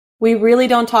We really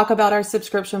don't talk about our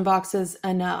subscription boxes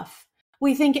enough.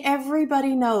 We think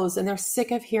everybody knows and they're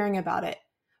sick of hearing about it,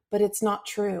 but it's not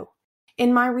true.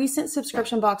 In my recent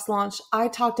subscription box launch, I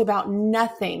talked about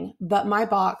nothing but my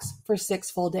box for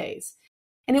 6 full days.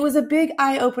 And it was a big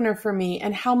eye-opener for me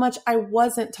and how much I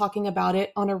wasn't talking about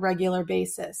it on a regular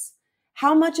basis.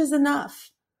 How much is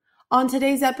enough? On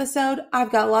today's episode,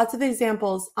 I've got lots of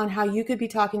examples on how you could be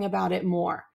talking about it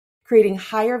more, creating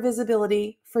higher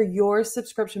visibility for your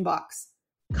subscription box.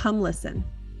 Come listen.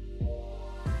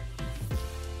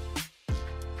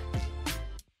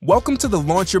 Welcome to the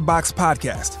Launch Your Box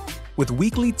podcast with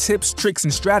weekly tips, tricks,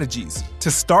 and strategies to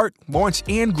start, launch,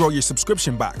 and grow your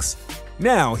subscription box.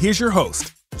 Now, here's your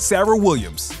host, Sarah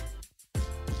Williams.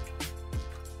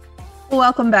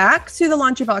 Welcome back to the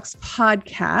Launch Your Box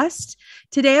podcast.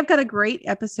 Today, I've got a great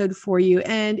episode for you,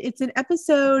 and it's an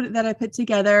episode that I put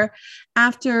together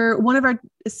after one of our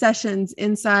sessions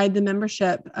inside the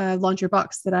membership Launch Your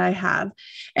Box that I have.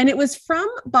 And it was from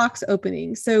box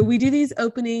openings. So we do these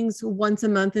openings once a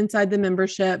month inside the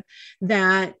membership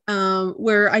that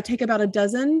where I take about a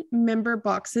dozen member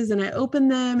boxes and I open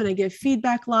them and I give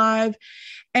feedback live.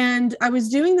 And I was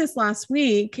doing this last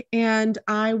week and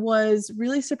I was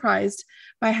really surprised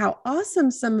by how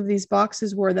awesome some of these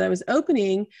boxes were that I was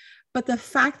opening, but the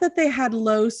fact that they had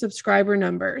low subscriber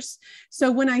numbers. So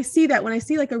when I see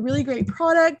like a really great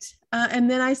product,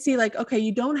 and then I see like, okay,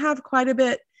 you don't have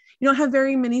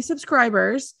very many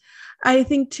subscribers. I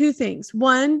think two things.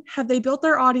 One, have they built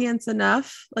their audience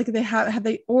enough? Like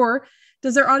or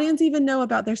does their audience even know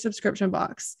about their subscription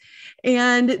box?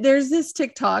 And there's this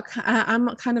TikTok,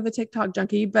 I'm kind of a TikTok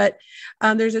junkie, but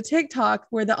there's a TikTok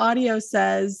where the audio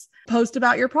says, post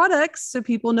about your products so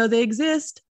people know they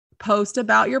exist. Post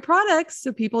about your products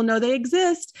so people know they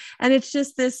exist. And it's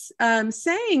just this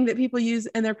saying that people use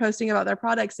and they're posting about their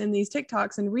products in these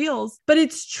TikToks and reels. But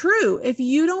it's true. If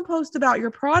you don't post about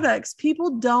your products,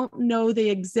 people don't know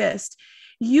they exist.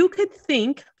 You could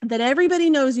think that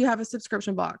everybody knows you have a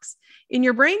subscription box. In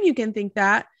your brain, you can think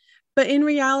that, but in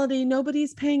reality,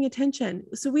 nobody's paying attention.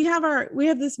 So we have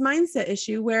this mindset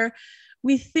issue where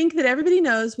we think that everybody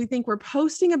knows, we think we're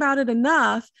posting about it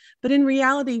enough, but in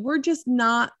reality, we're just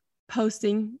not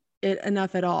posting it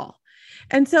enough at all.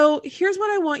 And so here's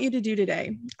what I want you to do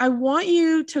today. I want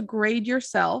you to grade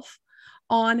yourself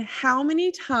on how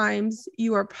many times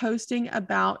you are posting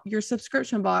about your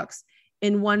subscription box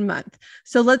in 1 month.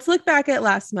 So let's look back at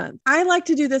last month. I like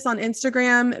to do this on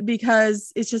Instagram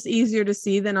because it's just easier to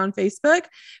see than on Facebook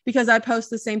because I post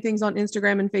the same things on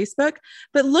Instagram and Facebook.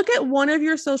 But look at one of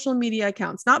your social media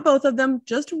accounts, not both of them,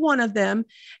 just one of them.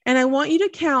 And I want you to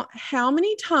count how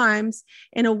many times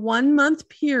in a 1 month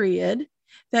period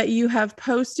that you have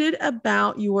posted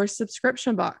about your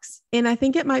subscription box. And I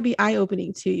think it might be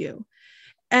eye-opening to you.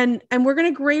 And we're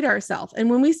going to grade ourselves. And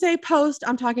when we say post,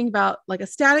 I'm talking about like a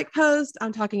static post.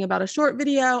 I'm talking about a short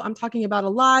video. I'm talking about a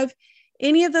live.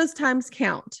 Any of those times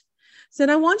count. So then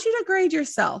I want you to grade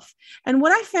yourself. And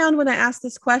what I found when I asked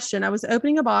this question, I was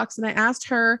opening a box and I asked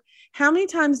her, how many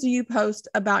times do you post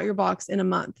about your box in a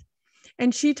month?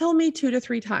 And she told me 2 to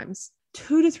 3 times.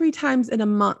 2 to 3 times in a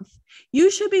month.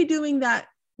 You should be doing that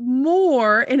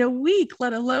more in a week,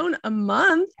 let alone a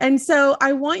month. And so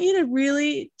I want you to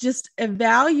really just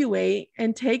evaluate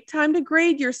and take time to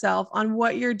grade yourself on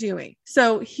what you're doing.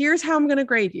 So here's how I'm going to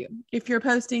grade you. If you're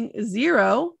posting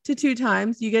 0 to 2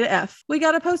 times, you get an F. We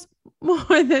got to post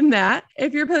more than that.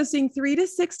 If you're posting 3 to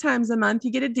 6 times a month,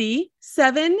 you get a D.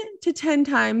 7 to 10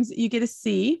 times, you get a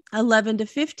C. 11 to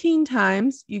 15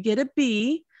 times, you get a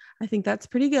B. I think that's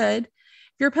pretty good.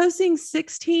 If you're posting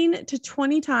 16 to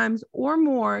 20 times or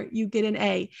more, you get an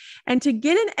A. And to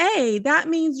get an A, that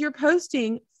means you're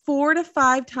posting 4 to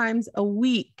 5 times a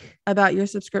week about your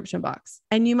subscription box.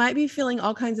 And you might be feeling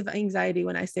all kinds of anxiety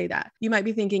when I say that. You might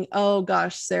be thinking, oh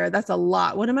gosh, Sarah, that's a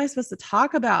lot. What am I supposed to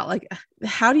talk about? Like,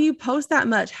 how do you post that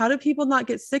much? How do people not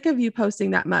get sick of you posting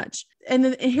that much? And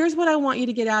then here's what I want you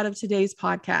to get out of today's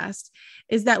podcast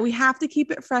is that we have to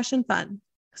keep it fresh and fun.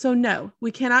 So no,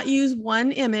 we cannot use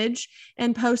one image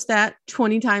and post that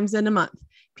 20 times in a month.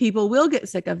 People will get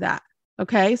sick of that.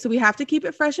 Okay. So we have to keep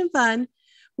it fresh and fun.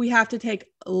 We have to take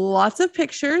lots of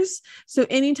pictures. So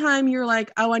anytime you're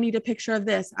like, oh, I need a picture of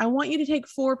this, I want you to take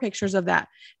 4 pictures of that,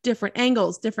 different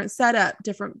angles, different setup,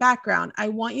 different background. I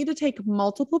want you to take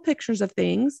multiple pictures of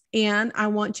things and I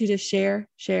want you to share.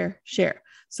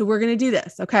 So we're going to do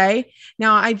this. Okay.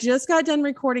 Now I just got done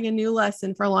recording a new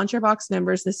lesson for Launch Your Box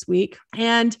members this week.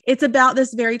 And it's about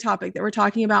this very topic that we're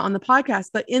talking about on the podcast.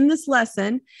 But in this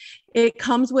lesson, it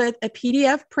comes with a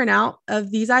PDF printout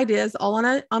of these ideas all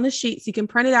on a sheet. So you can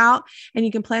print it out and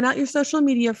you can plan out your social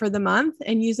media for the month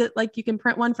and use it like you can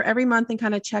print one for every month and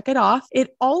kind of check it off.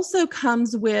 It also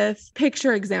comes with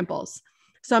picture examples.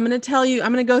 So I'm going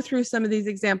to go through some of these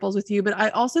examples with you, but I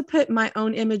also put my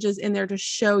own images in there to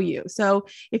show you. So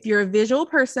if you're a visual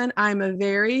person, I'm a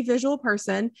very visual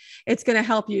person, it's going to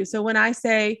help you. So when I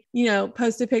say,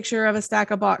 post a picture of a stack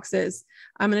of boxes,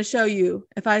 I'm going to show you.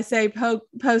 If I say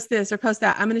post this or post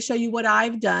that, I'm going to show you what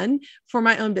I've done for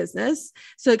my own business.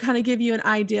 So it kind of give you an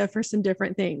idea for some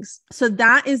different things. So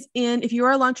that is if you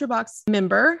are a Launch Your Box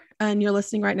member and you're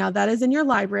listening right now, that is in your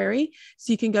library.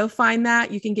 So you can go find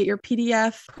that. You can get your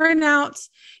PDF printouts.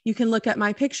 You can look at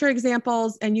my picture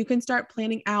examples and you can start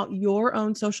planning out your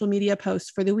own social media posts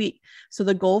for the week. So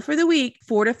the goal for the week,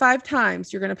 4 to 5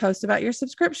 times, you're going to post about your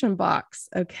subscription box.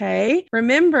 Okay.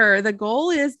 Remember, the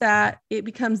goal is that it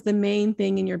becomes the main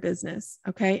thing in your business.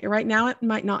 Okay. Right now, it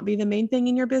might not be the main thing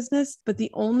in your business, but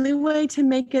the only way to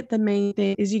make it the main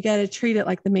thing is you got to treat it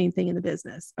like the main thing in the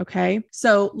business. Okay.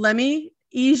 So let me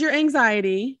ease your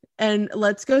anxiety and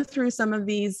let's go through some of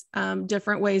these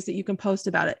different ways that you can post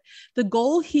about it. The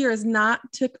goal here is not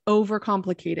to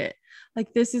overcomplicate it.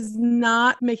 Like, this is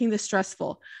not making this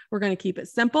stressful. We're going to keep it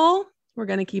simple. We're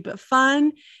going to keep it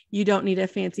fun. You don't need a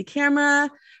fancy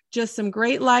camera, just some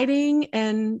great lighting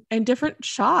and different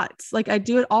shots. Like, I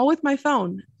do it all with my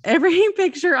phone. Every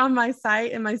picture on my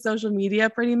site and my social media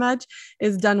pretty much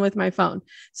is done with my phone.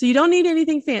 So you don't need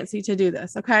anything fancy to do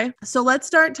this. Okay. So let's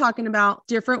start talking about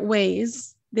different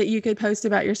ways that you could post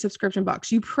about your subscription box.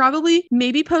 You probably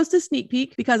maybe post a sneak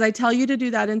peek because I tell you to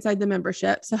do that inside the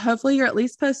membership. So hopefully you're at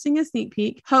least posting a sneak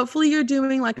peek. Hopefully you're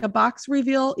doing like a box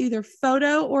reveal, either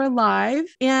photo or live.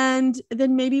 And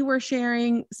then maybe we're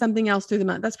sharing something else through the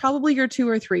month. That's probably your 2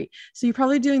 or 3. So you're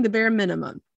probably doing the bare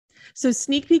minimum. So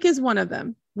sneak peek is one of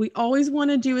them. We always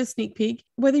want to do a sneak peek,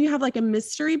 whether you have like a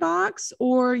mystery box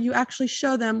or you actually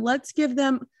show them, let's give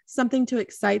them something to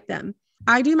excite them.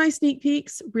 I do my sneak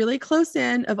peeks really close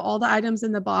in of all the items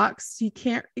in the box. You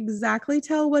can't exactly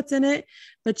tell what's in it,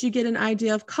 but you get an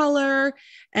idea of color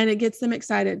and it gets them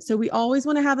excited. So we always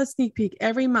want to have a sneak peek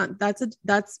every month.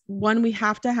 That's one we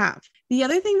have to have. The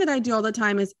other thing that I do all the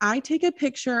time is I take a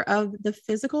picture of the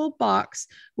physical box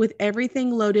with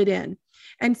everything loaded in.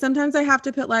 And sometimes I have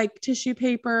to put like tissue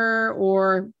paper,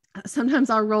 or sometimes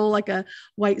I'll roll like a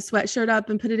white sweatshirt up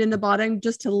and put it in the bottom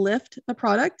just to lift the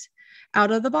product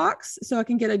out of the box so I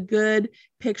can get a good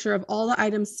picture of all the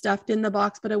items stuffed in the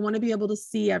box, but I want to be able to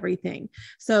see everything.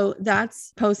 So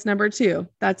that's post number 2.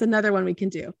 That's another one we can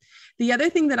do. The other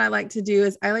thing that I like to do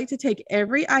is I like to take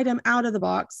every item out of the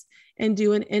box and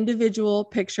do an individual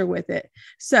picture with it.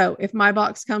 So if my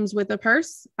box comes with a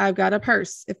purse, I've got a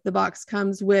purse. If the box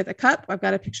comes with a cup, I've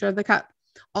got a picture of the cup.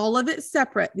 All of it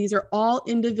separate. These are all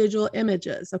individual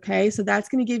images. Okay. So that's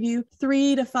going to give you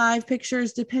 3 to 5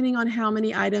 pictures, depending on how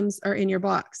many items are in your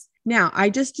box. Now, I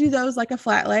just do those like a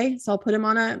flat lay. So I'll put them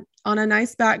on a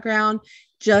nice background,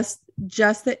 just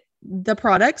the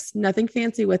products, nothing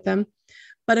fancy with them.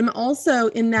 But I'm also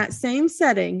in the same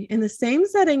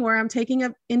setting where I'm taking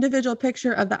an individual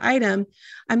picture of the item,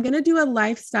 I'm going to do a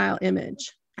lifestyle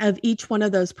image of each one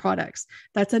of those products.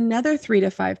 That's another 3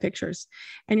 to 5 pictures.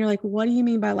 And you're like, what do you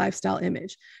mean by lifestyle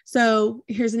image? So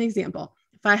here's an example.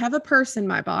 If I have a purse in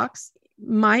my box,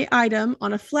 my item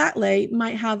on a flat lay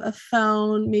might have a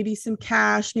phone, maybe some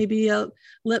cash, maybe a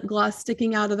lip gloss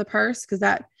sticking out of the purse, because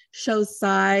that shows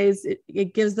size.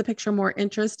 It gives the picture more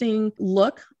interesting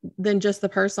look than just the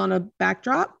purse on a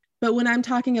backdrop. But when I'm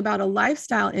talking about a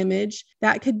lifestyle image,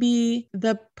 that could be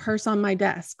the purse on my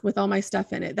desk with all my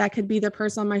stuff in it. That could be the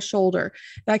purse on my shoulder.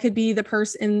 That could be the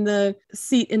purse in the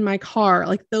seat in my car.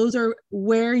 Like, those are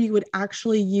where you would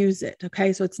actually use it.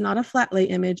 Okay. So it's not a flat lay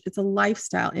image. It's a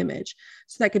lifestyle image.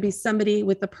 So that could be somebody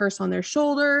with the purse on their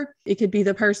shoulder. It could be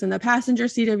the purse in the passenger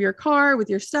seat of your car with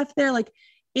your stuff there. Like,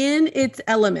 in its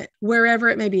element, wherever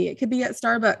it may be. It could be at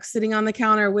Starbucks sitting on the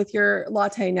counter with your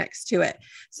latte next to it.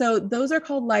 So those are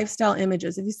called lifestyle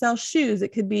images. If you sell shoes,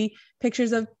 it could be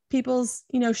pictures of people's,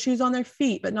 shoes on their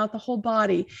feet, but not the whole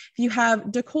body. If you have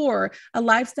decor, a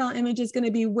lifestyle image is going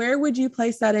to be, where would you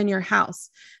place that in your house?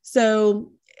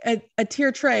 So a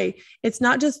tier tray, it's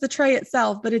not just the tray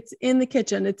itself, but it's in the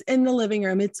kitchen, it's in the living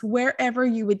room, it's wherever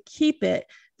you would keep it.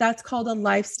 That's called a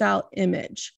lifestyle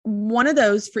image. One of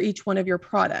those for each one of your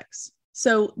products.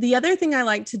 So the other thing I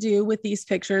like to do with these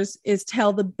pictures is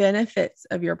tell the benefits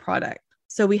of your product.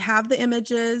 So we have the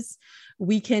images,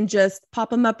 we can just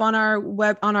pop them up on our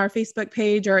Facebook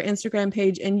page or our Instagram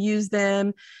page and use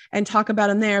them and talk about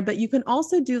them there. But you can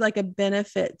also do like a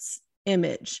benefits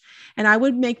image. And I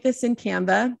would make this in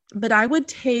Canva, but I would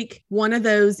take one of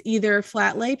those either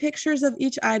flat lay pictures of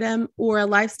each item or a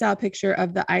lifestyle picture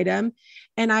of the item.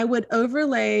 And I would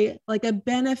overlay like a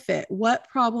benefit. What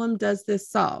problem does this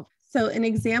solve? So an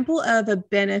example of a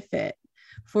benefit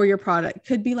for your product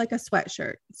could be like a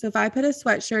sweatshirt. So if I put a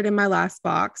sweatshirt in my last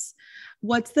box,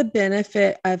 what's the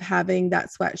benefit of having that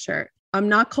sweatshirt? I'm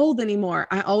not cold anymore.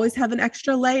 I always have an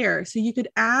extra layer. So you could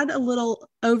add a little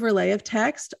overlay of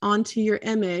text onto your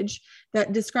image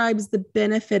that describes the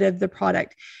benefit of the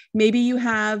product. Maybe you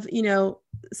have,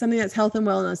 something that's health and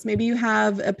wellness. Maybe you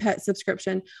have a pet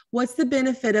subscription. What's the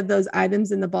benefit of those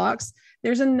items in the box?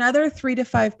 There's another 3 to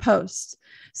 5 posts.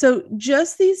 So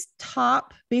just these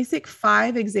top basic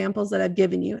 5 examples that I've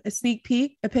given you, a sneak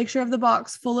peek, a picture of the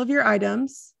box full of your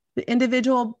items, the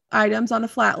individual items on a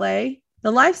flat lay,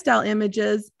 the lifestyle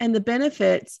images, and the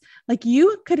benefits. Like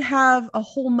you could have a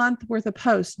whole month worth of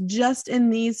posts just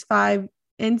in these 5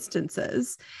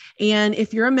 instances. And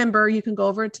if you're a member, you can go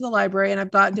over to the library and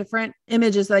I've got different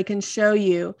images that I can show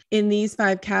you in these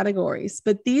 5 categories.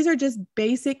 But these are just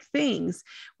basic things.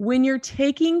 When you're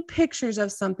taking pictures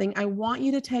of something, I want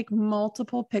you to take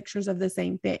multiple pictures of the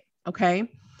same thing.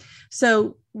 Okay.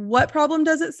 So what problem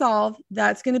does it solve?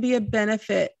 That's going to be a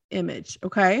benefit image.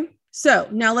 Okay. So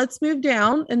now let's move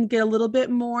down and get a little bit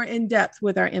more in depth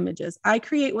with our images. I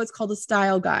create what's called a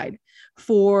style guide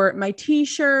for my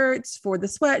t-shirts, for the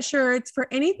sweatshirts, for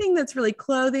anything that's really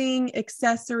clothing,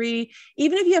 accessory,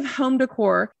 even if you have home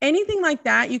decor, anything like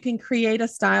that, you can create a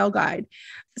style guide.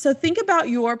 So think about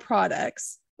your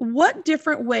products. What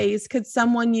different ways could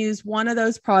someone use one of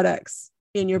those products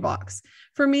in your box?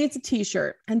 For me, it's a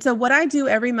t-shirt. And so what I do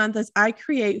every month is I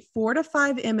create 4 to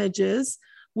 5 images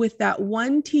with that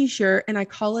one t-shirt, and I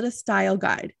call it a style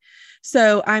guide.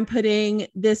 So I'm putting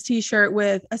this t-shirt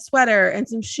with a sweater and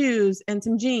some shoes and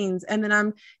some jeans. And then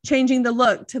I'm changing the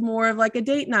look to more of like a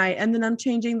date night. And then I'm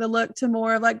changing the look to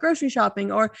more of like grocery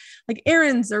shopping or like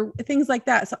errands or things like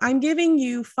that. So I'm giving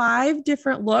you 5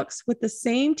 different looks with the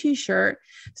same t-shirt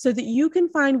so that you can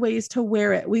find ways to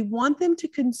wear it. We want them to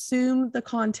consume the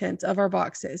content of our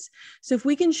boxes. So if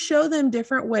we can show them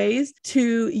different ways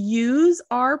to use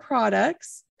our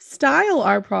products, style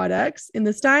our products in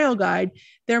the style guide,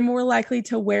 they're more likely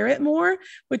to wear it more,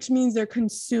 which means they're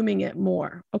consuming it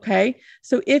more. Okay.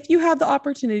 So if you have the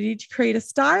opportunity to create a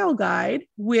style guide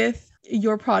with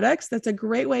your products, that's a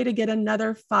great way to get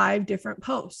another 5 different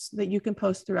posts that you can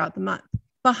post throughout the month.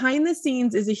 Behind the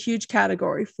scenes is a huge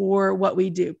category for what we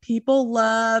do. People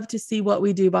love to see what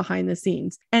we do behind the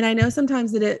scenes. And I know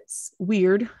sometimes that it's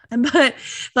weird, but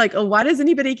like, oh, why does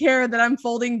anybody care that I'm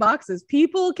folding boxes?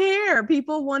 People care.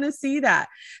 People want to see that.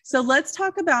 So let's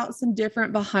talk about some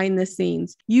different behind the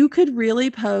scenes. You could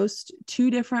really post 2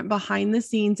 different behind the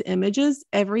scenes images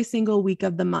every single week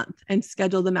of the month and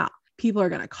schedule them out. People are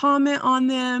going to comment on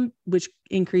them, which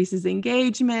increases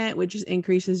engagement, which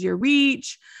increases your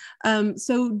reach.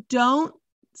 So don't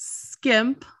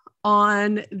skimp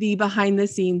on the behind the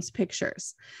scenes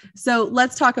pictures. So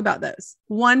let's talk about those.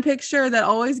 One picture that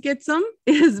always gets them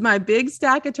is my big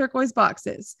stack of turquoise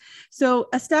boxes. So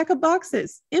a stack of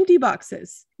boxes, empty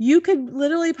boxes. You could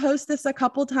literally post this a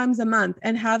couple times a month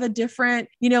and have a different,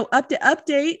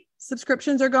 update.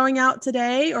 Subscriptions are going out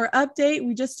today, or update.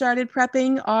 We just started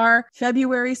prepping our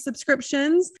February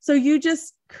subscriptions. So you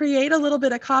just create a little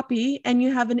bit of copy and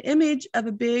you have an image of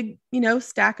a big,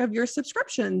 stack of your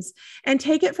subscriptions and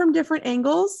take it from different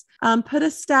angles. Put a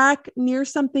stack near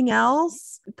something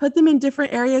else, put them in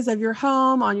different areas of your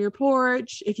home, on your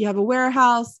porch. If you have a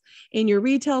warehouse, in your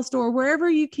retail store, wherever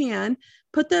you can,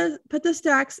 put the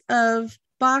stacks of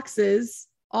boxes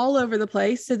all over the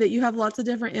place so that you have lots of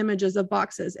different images of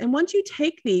boxes. And once you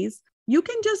take these, you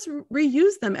can just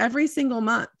reuse them every single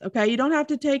month. Okay. You don't have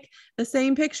to take the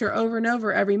same picture over and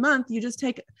over every month. You just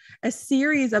take a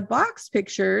series of box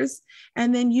pictures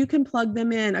and then you can plug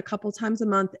them in a couple times a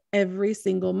month, every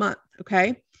single month.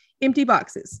 Okay. Empty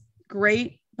boxes,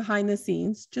 great behind the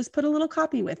scenes. Just put a little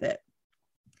copy with it.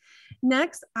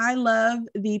 Next, I love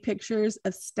the pictures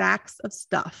of stacks of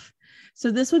stuff.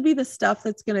 So this would be the stuff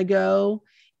that's going to go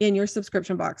in your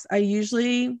subscription box. I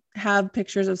usually have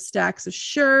pictures of stacks of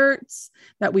shirts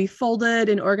that we folded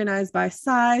and organized by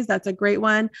size. That's a great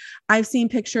one. I've seen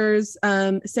pictures,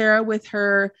 Sarah with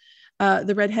her,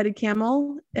 the redheaded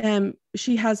camel,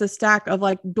 she has a stack of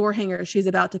like door hangers she's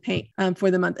about to paint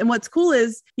for the month. And what's cool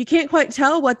is you can't quite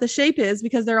tell what the shape is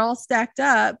because they're all stacked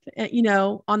up,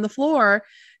 on the floor.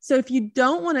 So if you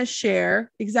don't want to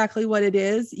share exactly what it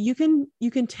is, you can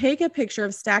take a picture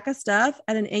of a stack of stuff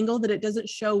at an angle that it doesn't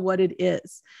show what it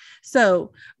is.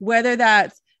 So whether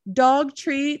that's dog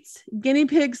treats, guinea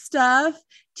pig stuff,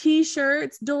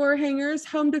 t-shirts, door hangers,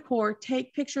 home decor,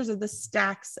 take pictures of the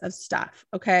stacks of stuff.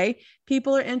 Okay.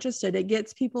 People are interested. It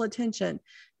gets people attention.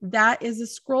 That is a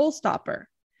scroll stopper.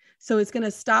 So it's going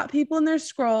to stop people in their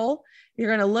scroll. You're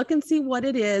going to look and see what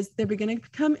it is. They're going to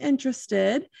become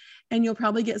interested, and you'll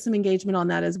probably get some engagement on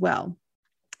that as well.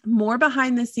 More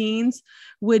behind the scenes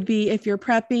would be if you're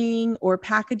prepping or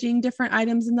packaging different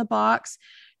items in the box.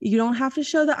 You don't have to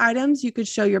show the items. You could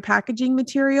show your packaging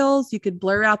materials. You could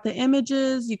blur out the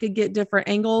images. You could get different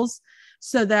angles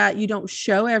so that you don't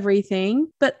show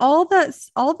everything. But all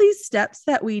these steps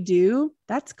that we do,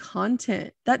 that's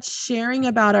content. That's sharing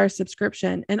about our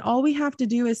subscription. And all we have to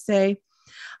do is say,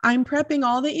 I'm prepping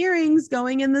all the earrings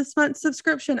going in this month's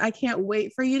subscription. I can't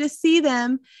wait for you to see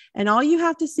them. And all you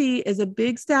have to see is a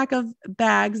big stack of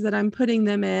bags that I'm putting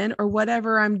them in or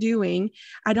whatever I'm doing.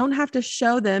 I don't have to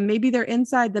show them. Maybe they're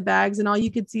inside the bags and all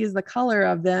you could see is the color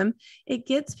of them. It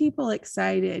gets people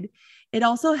excited. It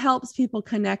also helps people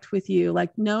connect with you,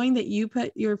 like knowing that you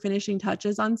put your finishing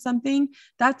touches on something.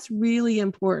 That's really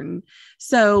important.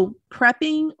 So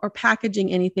prepping or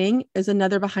packaging anything is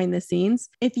another behind the scenes.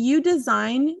 If you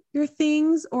design your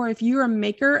things, or if you're a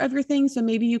maker of your things, so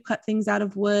maybe you cut things out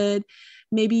of wood,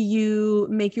 maybe you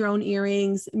make your own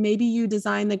earrings, maybe you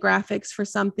design the graphics for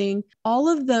something. All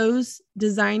of those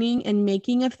designing and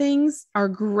making of things are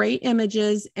great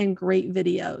images and great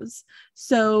videos.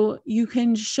 So you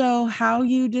can show how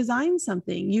you design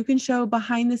something. You can show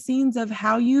behind the scenes of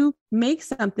how you make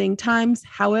something times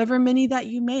however many that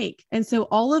you make. And so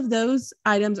all of those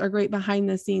items are great behind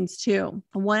the scenes too.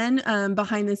 One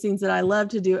behind the scenes that I love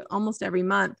to do almost every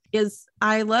month is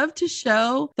I love to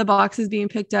show the boxes being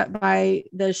picked up by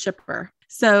the shipper.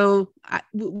 So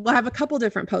we'll have a couple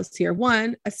different posts here.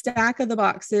 One, a stack of the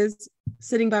boxes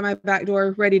sitting by my back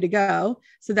door, ready to go.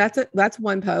 So that's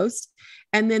one post.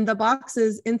 And then the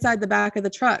boxes inside the back of the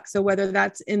truck. So whether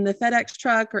that's in the FedEx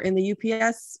truck or in the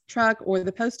UPS truck or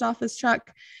the post office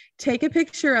truck, take a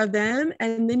picture of them.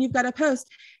 And then you've got a post.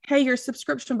 Hey, your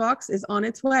subscription box is on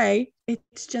its way.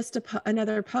 It's just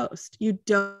another post. You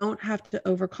don't have to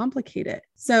overcomplicate it.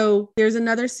 So there's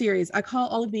another series. I call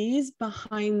all of these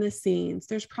behind the scenes.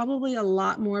 There's probably a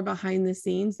lot more behind the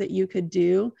scenes that you could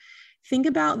do. Think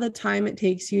about the time it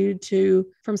takes you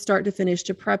from start to finish,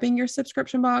 to prepping your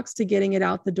subscription box to getting it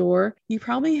out the door. You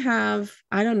probably have,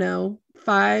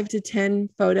 5 to 10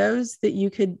 photos that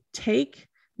you could take,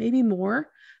 maybe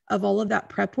more, of all of that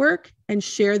prep work and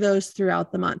share those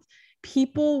throughout the month.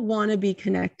 People want to be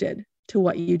connected to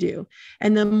what you do.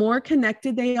 And the more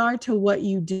connected they are to what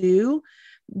you do,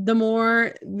 the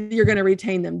more you're going to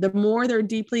retain them, the more they're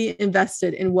deeply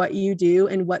invested in what you do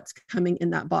and what's coming in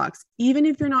that box. Even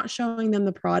if you're not showing them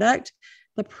the product,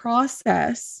 the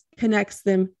process connects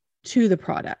them to the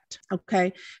product.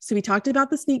 Okay. So we talked about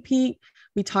the sneak peek.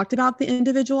 We talked about the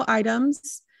individual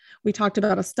items. We talked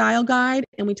about a style guide,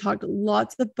 and we talked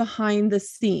lots of behind the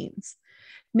scenes.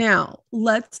 Now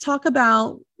let's talk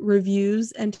about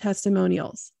reviews and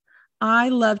testimonials. I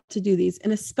love to do these.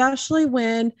 And especially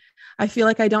when I feel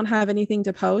like I don't have anything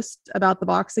to post about the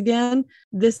box again,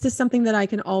 this is something that I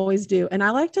can always do. And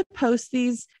I like to post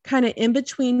these kind of in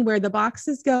between where the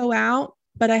boxes go out,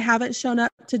 but I haven't shown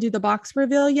up to do the box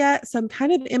reveal yet. So I'm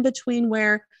kind of in between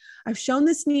where I've shown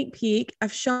the sneak peek,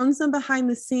 I've shown some behind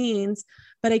the scenes,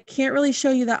 but I can't really show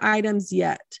you the items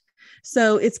yet.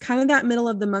 So it's kind of that middle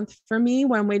of the month for me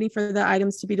when I'm waiting for the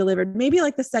items to be delivered, maybe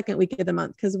like the second week of the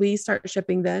month, because we start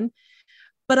shipping then.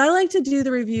 But I like to do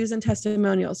the reviews and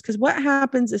testimonials, because what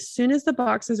happens as soon as the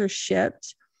boxes are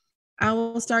shipped, I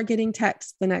will start getting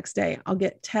texts the next day. I'll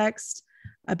get texts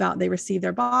about they received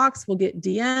their box. We'll get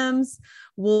DMs.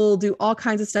 We'll do all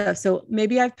kinds of stuff. So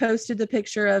maybe I've posted the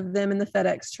picture of them in the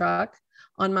FedEx truck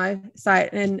on my site,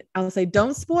 and I'll say,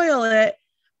 don't spoil it,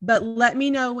 but let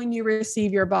me know when you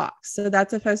receive your box. So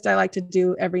that's a post I like to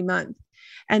do every month.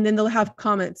 And then they'll have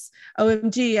comments.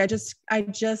 OMG, I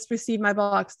just received my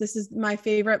box. This is my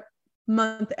favorite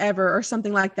month ever, or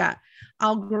something like that.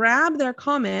 I'll grab their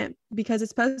comment because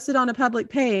it's posted on a public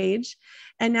page.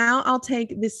 And now I'll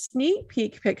take this sneak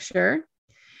peek picture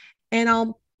and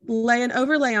I'll lay an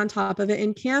overlay on top of it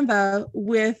in Canva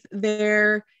with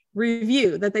their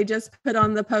review that they just put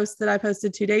on the post that I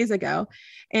posted 2 days ago.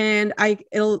 And I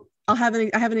have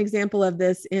an example of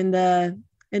this in the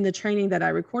in the training that I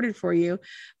recorded for you.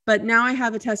 But now I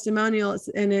have a testimonial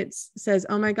and it says,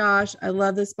 oh my gosh, I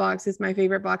love this box. It's my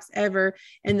favorite box ever.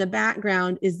 And the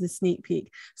background is the sneak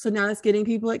peek. So now it's getting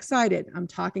people excited. I'm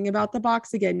talking about the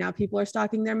box again. Now people are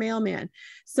stalking their mailman.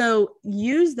 So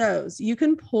use those. You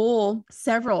can pull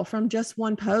several from just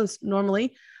one post.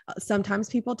 Normally, sometimes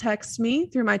people text me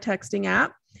through my texting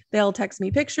app. They'll text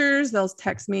me pictures, they'll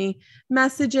text me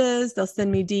messages, they'll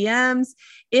send me DMs.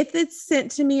 If it's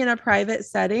sent to me in a private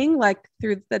setting, like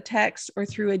through the text or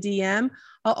through a DM,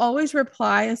 I'll always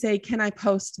reply and say, can I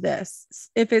post this?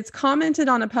 If it's commented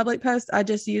on a public post, I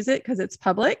just use it because it's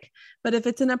public. But if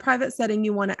it's in a private setting,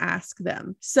 you want to ask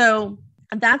them. So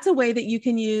that's a way that you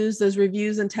can use those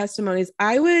reviews and testimonies.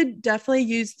 I would definitely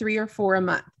use 3 or 4 a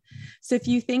month. So if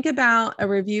you think about a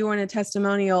review and a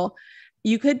testimonial,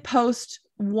 you could post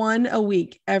 1 a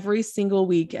week, every single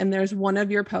week. And there's one of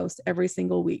your posts every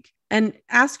single week. And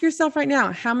ask yourself right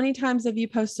now, how many times have you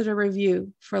posted a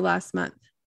review for last month?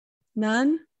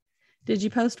 None? Did you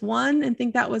post 1 and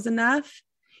think that was enough?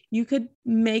 You could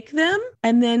make them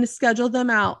and then schedule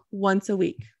them out once a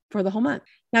week for the whole month.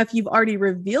 Now, if you've already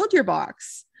revealed your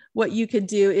box, what you could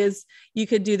do is you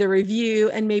could do the review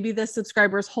and maybe the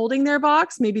subscriber is holding their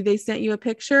box. Maybe they sent you a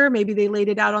picture. Maybe they laid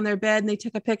it out on their bed and they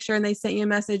took a picture and they sent you a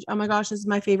message. Oh my gosh, this is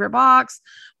my favorite box.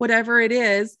 Whatever it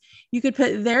is, you could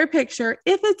put their picture.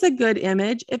 If it's a good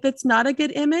image, if it's not a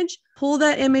good image, pull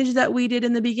that image that we did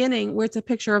in the beginning where it's a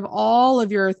picture of all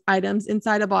of your items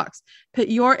inside a box. Put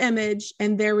your image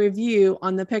and their review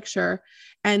on the picture.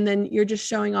 And then you're just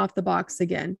showing off the box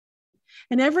again.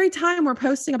 And every time we're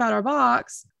posting about our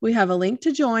box, we have a link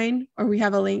to join or we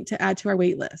have a link to add to our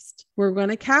wait list. We're going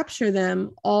to capture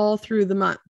them all through the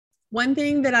month. One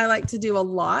thing that I like to do a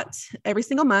lot every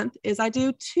single month is I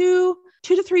do two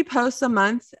to 3 posts a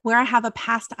month where I have a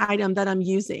past item that I'm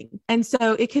using. And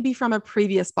so it could be from a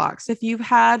previous box. If you've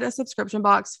had a subscription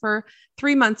box for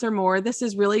 3 months or more, this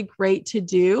is really great to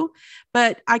do.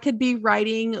 But I could be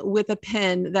writing with a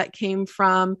pen that came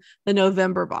from the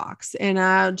November box and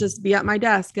I'll just be at my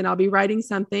desk and I'll be writing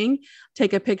something,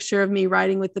 take a picture of me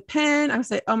writing with the pen. I would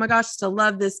say, oh my gosh, still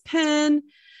love this pen.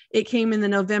 It came in the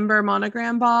November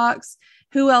monogram box.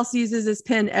 Who else uses this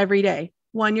pen every day?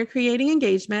 1, you're creating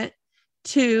engagement.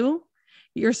 2,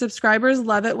 your subscribers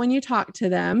love it when you talk to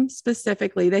them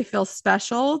specifically. They feel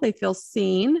special, they feel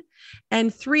seen.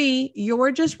 And 3,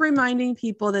 you're just reminding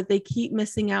people that they keep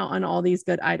missing out on all these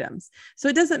good items. So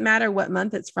it doesn't matter what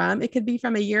month it's from. It could be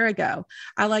from a year ago.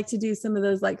 I like to do some of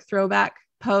those like throwback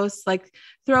posts, like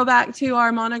throwback to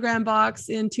our monogram box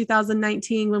in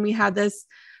 2019 when we had this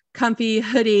comfy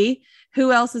hoodie.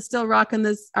 Who else is still rocking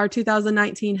our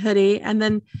 2019 hoodie? And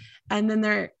then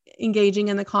they're engaging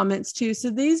in the comments too.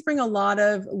 So these bring a lot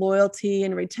of loyalty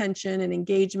and retention and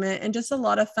engagement and just a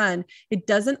lot of fun. It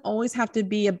doesn't always have to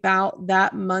be about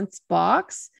that month's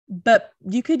box, but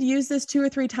you could use this 2 or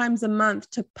 3 times a month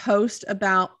to post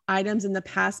about items in the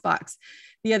past box.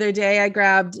 The other day, I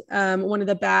grabbed one of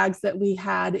the bags that we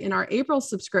had in our April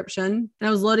subscription, and I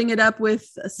was loading it up with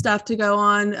stuff to go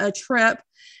on a trip.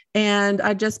 And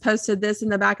I just posted this in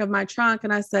the back of my trunk.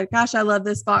 And I said, gosh, I love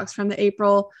this box from the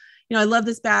April. I love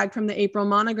this bag from the April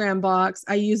monogram box.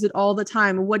 I use it all the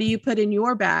time. What do you put in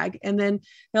your bag? And then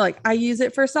they're like, I use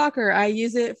it for soccer. I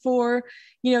use it for,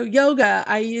 yoga.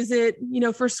 I use it,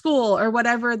 for school or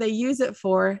whatever they use it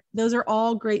for. Those are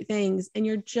all great things. And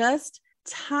you're just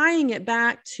tying it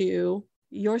back to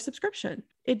your subscription.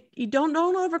 You don't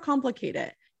overcomplicate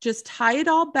it. Just tie it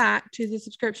all back to the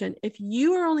subscription. If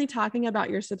you are only talking about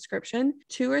your subscription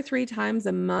 2 or 3 times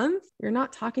a month, you're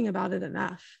not talking about it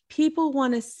enough. People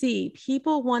want to see,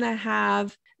 people want to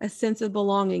have a sense of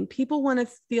belonging. People want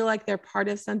to feel like they're part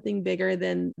of something bigger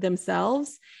than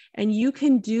themselves. And you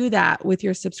can do that with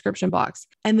your subscription box.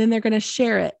 And then they're going to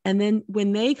share it. And then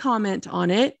when they comment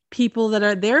on it, people that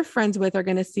are their friends with are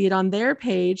going to see it on their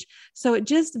page. So it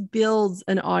just builds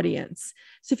an audience.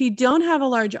 So if you don't have a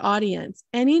large audience,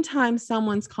 anytime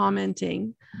someone's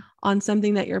commenting on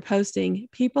something that you're posting,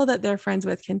 people that they're friends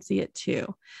with can see it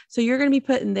too. So you're going to be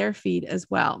put in their feed as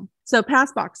well. So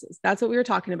past boxes, that's what we were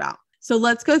talking about. So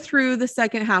let's go through the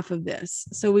second half of this.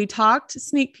 So we talked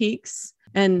sneak peeks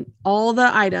and all the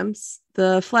items,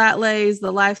 the flat lays,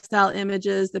 the lifestyle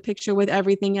images, the picture with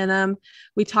everything in them.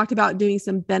 We talked about doing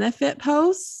some benefit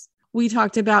posts. We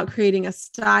talked about creating a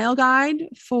style guide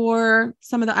for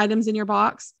some of the items in your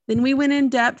box. Then we went in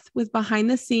depth with behind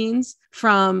the scenes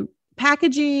from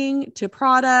packaging to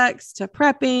products to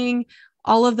prepping,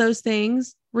 all of those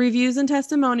things. Reviews and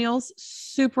testimonials,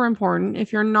 super important.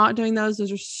 If you're not doing those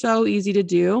are so easy to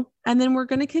do. And then we're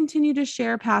going to continue to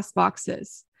share past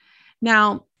boxes.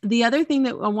 Now, the other thing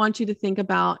that I want you to think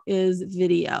about is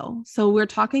video. So we're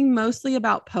talking mostly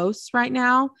about posts right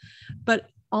now, but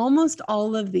almost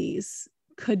all of these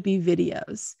could be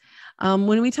videos.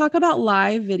 When we talk about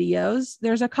live videos,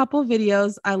 there's a couple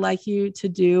videos I like you to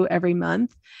do every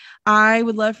month. I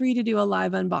would love for you to do a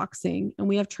live unboxing, and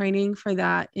we have training for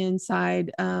that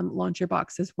inside Launch Your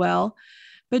Box as well.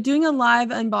 But doing a live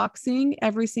unboxing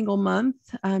every single month,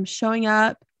 showing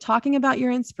up, talking about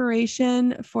your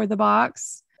inspiration for the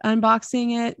box,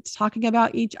 unboxing it, talking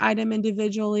about each item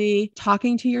individually,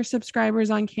 talking to your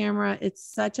subscribers on camera. It's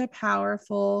such a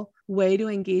powerful way to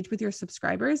engage with your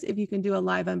subscribers if you can do a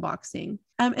live unboxing.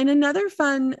 And another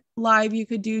fun live you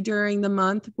could do during the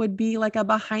month would be like a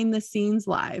behind the scenes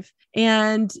live.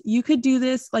 And you could do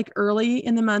this like early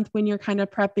in the month when you're kind of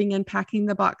prepping and packing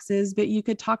the boxes, but you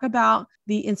could talk about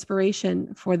the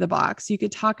inspiration for the box. You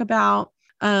could talk about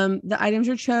the items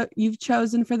you've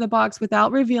chosen for the box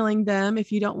without revealing them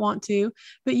if you don't want to,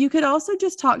 but you could also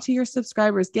just talk to your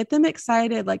subscribers, get them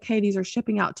excited. Like, hey, these are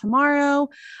shipping out tomorrow.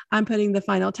 I'm putting the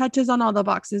final touches on all the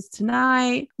boxes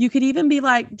tonight. You could even be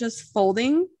like just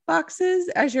folding boxes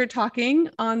as you're talking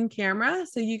on camera.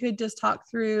 So you could just talk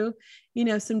through,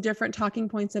 some different talking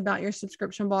points about your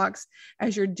subscription box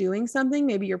as you're doing something,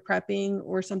 maybe you're prepping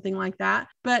or something like that.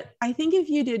 But I think if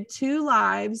you did 2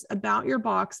 lives about your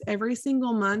box every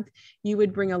single month, you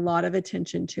would bring a lot of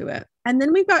attention to it. And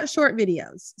then we've got short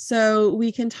videos. So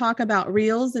we can talk about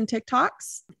Reels and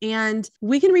TikToks, and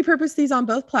we can repurpose these on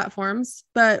both platforms,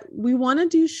 but we want to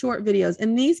do short videos,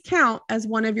 and these count as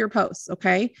one of your posts.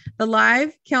 Okay. The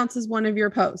live counts as one of your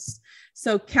posts.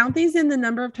 So count these in the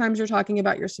number of times you're talking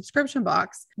about your subscription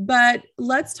box, but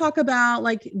let's talk about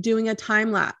like doing a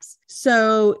time lapse.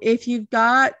 So if you've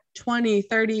got 20,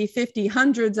 30, 50,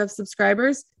 hundreds of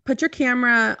subscribers, put your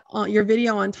camera on your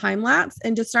video on time lapse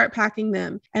and just start packing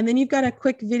them. And then you've got a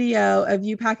quick video of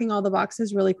you packing all the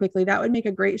boxes really quickly. That would make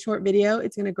a great short video.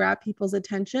 It's going to grab people's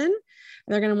attention, and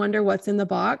they're going to wonder what's in the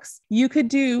box. You could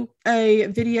do a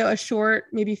video, a short,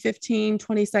 maybe 15,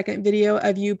 20-second video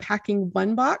of you packing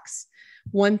one box,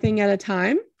 one thing at a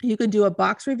time. You could do a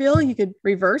box reveal. You could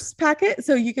reverse pack it.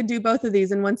 So you could do both of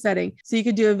these in one setting. So you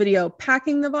could do a video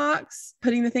packing the box,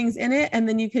 putting the things in it, and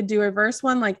then you could do a reverse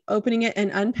one, like opening it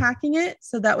and unpacking it.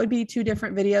 So that would be 2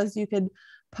 different videos you could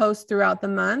post throughout the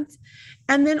month.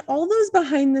 And then all those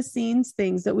behind the scenes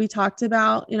things that we talked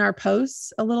about in our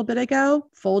posts a little bit ago,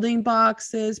 folding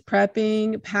boxes,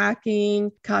 prepping,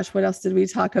 packing. Gosh, what else did we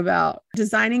talk about?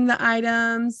 Designing the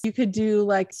items. You could do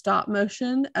like stop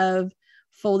motion of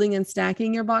folding and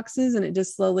stacking your boxes, and it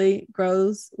just slowly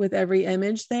grows with every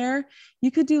image there. You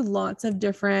could do lots of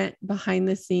different behind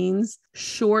the scenes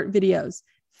short videos,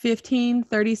 15,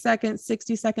 30 second,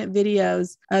 60-second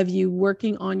videos of you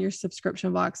working on your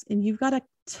subscription box, and you've got a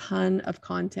ton of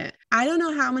content. I don't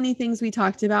know how many things we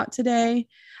talked about today,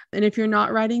 and if you're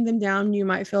not writing them down, you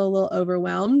might feel a little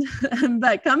overwhelmed,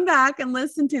 but come back and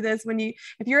listen to this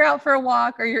if you're out for a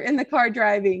walk or you're in the car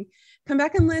driving. Come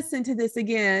back and listen to this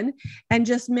again and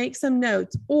just make some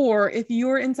notes. Or if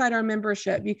you're inside our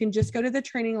membership, you can just go to the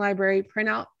training library, print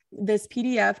out this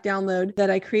PDF download that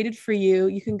I created for you.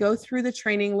 You can go through the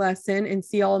training lesson and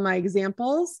see all of my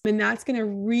examples, and that's going to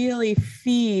really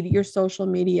feed your social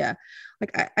media.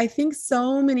 Like I think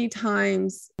so many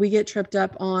times we get tripped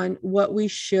up on what we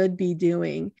should be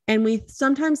doing. And we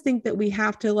sometimes think that we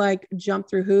have to like jump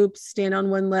through hoops, stand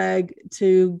on one leg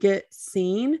to get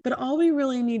seen. But all we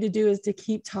really need to do is to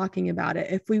keep talking about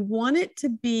it. If we want it to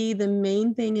be the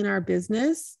main thing in our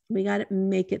business, we got to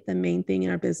make it the main thing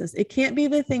in our business. It can't be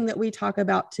the thing that we talk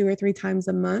about 2 or 3 times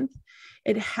a month.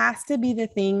 It has to be the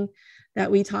thing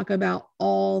that we talk about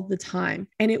all the time.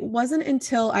 And it wasn't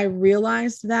until I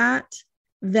realized that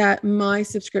my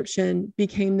subscription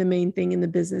became the main thing in the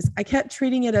business. I kept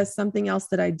treating it as something else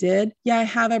that I did. Yeah, I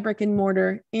have a brick and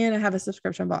mortar and I have a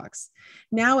subscription box.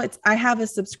 Now I have a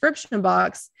subscription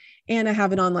box and I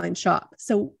have an online shop.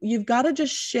 So you've got to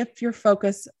just shift your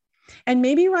focus. And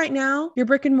maybe right now your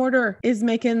brick and mortar is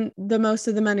making the most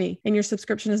of the money and your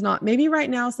subscription is not. Maybe right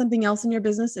now something else in your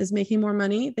business is making more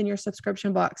money than your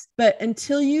subscription box. But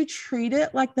until you treat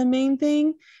it like the main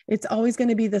thing, it's always going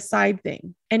to be the side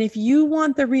thing. And if you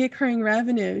want the reoccurring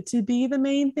revenue to be the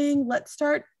main thing, let's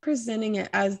start presenting it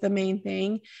as the main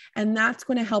thing. And that's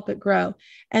going to help it grow.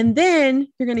 And then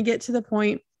you're going to get to the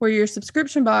point where your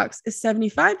subscription box is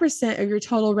 75% of your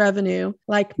total revenue,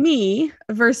 like me,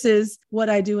 versus what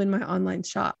I do in my online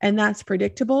shop. And that's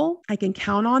predictable. I can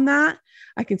count on that.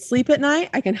 I can sleep at night.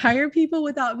 I can hire people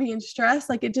without being stressed.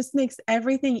 Like it just makes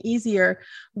everything easier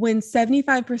when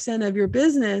 75% of your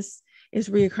business is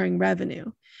reoccurring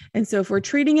revenue. And so if we're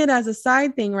treating it as a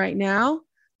side thing right now,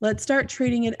 Let's start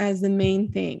treating it as the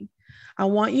main thing. I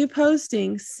want you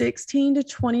posting 16 to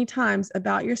 20 times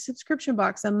about your subscription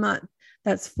box a month.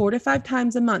 That's 4 to 5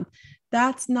 times a month.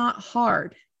 That's not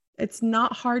hard. It's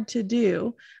not hard to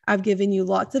do. I've given you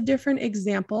lots of different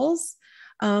examples.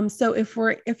 So if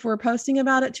we're posting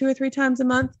about it 2 or 3 times a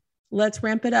month, let's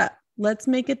ramp it up. Let's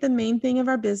make it the main thing of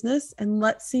our business, and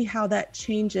let's see how that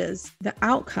changes the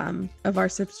outcome of our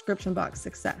subscription box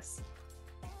success.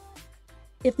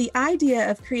 If the idea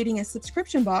of creating a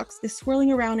subscription box is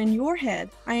swirling around in your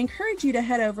head, I encourage you to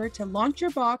head over to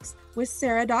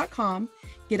launchyourboxwithsarah.com,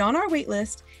 get on our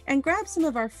waitlist, and grab some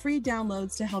of our free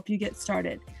downloads to help you get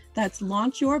started. That's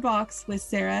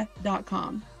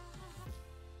launchyourboxwithsarah.com.